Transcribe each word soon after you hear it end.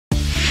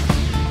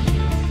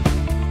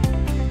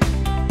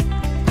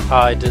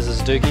Hi, this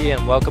is Dugi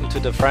and welcome to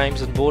the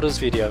frames and borders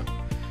video.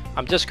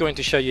 I'm just going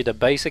to show you the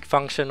basic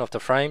function of the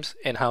frames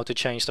and how to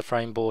change the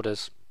frame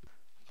borders.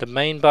 The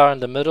main bar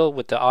in the middle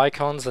with the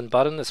icons and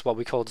button is what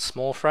we call the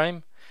small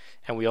frame,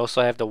 and we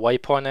also have the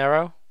waypoint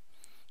arrow.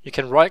 You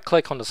can right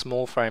click on the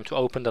small frame to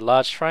open the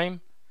large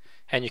frame,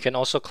 and you can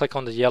also click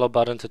on the yellow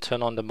button to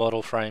turn on the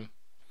model frame.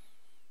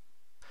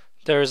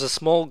 There is a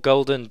small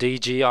golden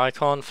DG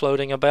icon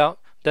floating about.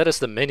 That is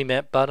the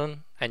minimap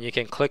button, and you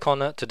can click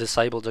on it to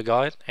disable the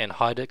guide and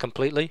hide it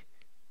completely.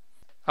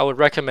 I would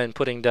recommend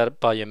putting that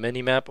by your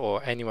minimap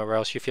or anywhere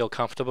else you feel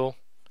comfortable,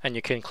 and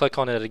you can click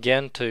on it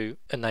again to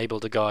enable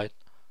the guide.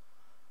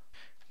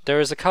 There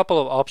is a couple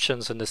of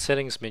options in the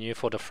settings menu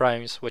for the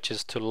frames, which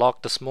is to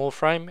lock the small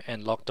frame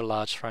and lock the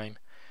large frame.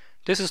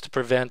 This is to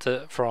prevent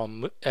it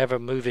from ever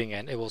moving,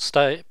 and it will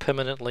stay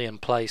permanently in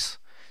place,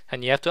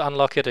 and you have to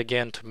unlock it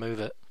again to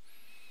move it.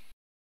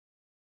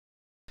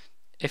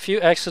 If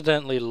you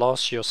accidentally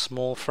lost your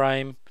small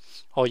frame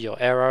or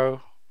your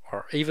arrow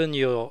or even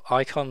your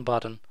icon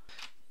button,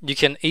 you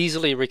can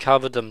easily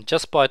recover them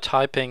just by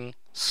typing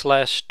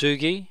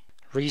 /Dugi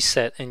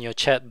reset in your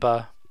chat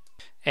bar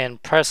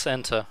and press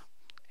enter,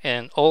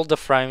 and all the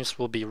frames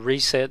will be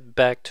reset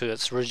back to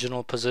its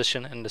original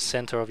position in the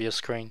center of your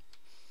screen.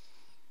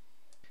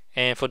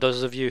 And for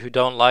those of you who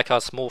don't like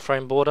our small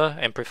frame border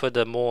and prefer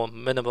the more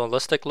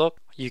minimalistic look,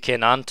 you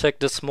can untick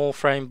the small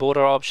frame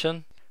border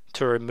option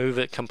to remove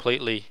it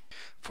completely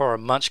for a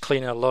much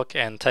cleaner look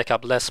and take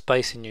up less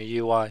space in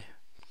your UI.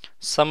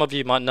 Some of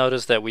you might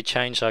notice that we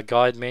changed our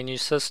guide menu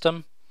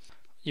system.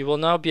 You will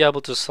now be able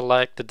to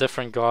select the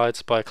different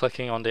guides by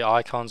clicking on the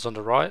icons on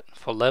the right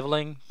for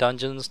leveling,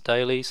 dungeons,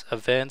 dailies,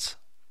 events,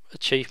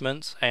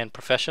 achievements and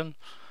profession.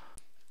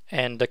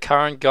 And the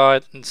current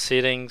guide and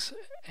settings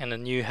and a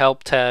new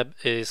help tab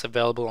is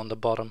available on the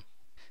bottom.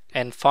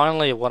 And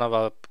finally, one of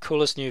our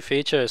coolest new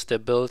features is the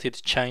ability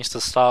to change the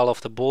style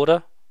of the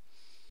border.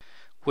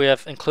 We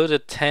have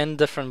included 10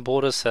 different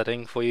border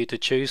settings for you to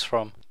choose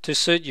from to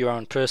suit your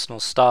own personal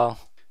style.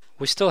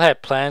 We still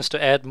have plans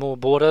to add more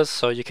borders,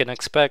 so you can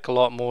expect a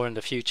lot more in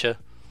the future.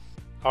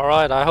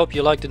 Alright, I hope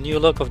you like the new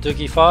look of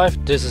Dugi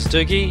 5. This is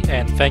Dugi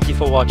and thank you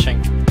for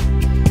watching.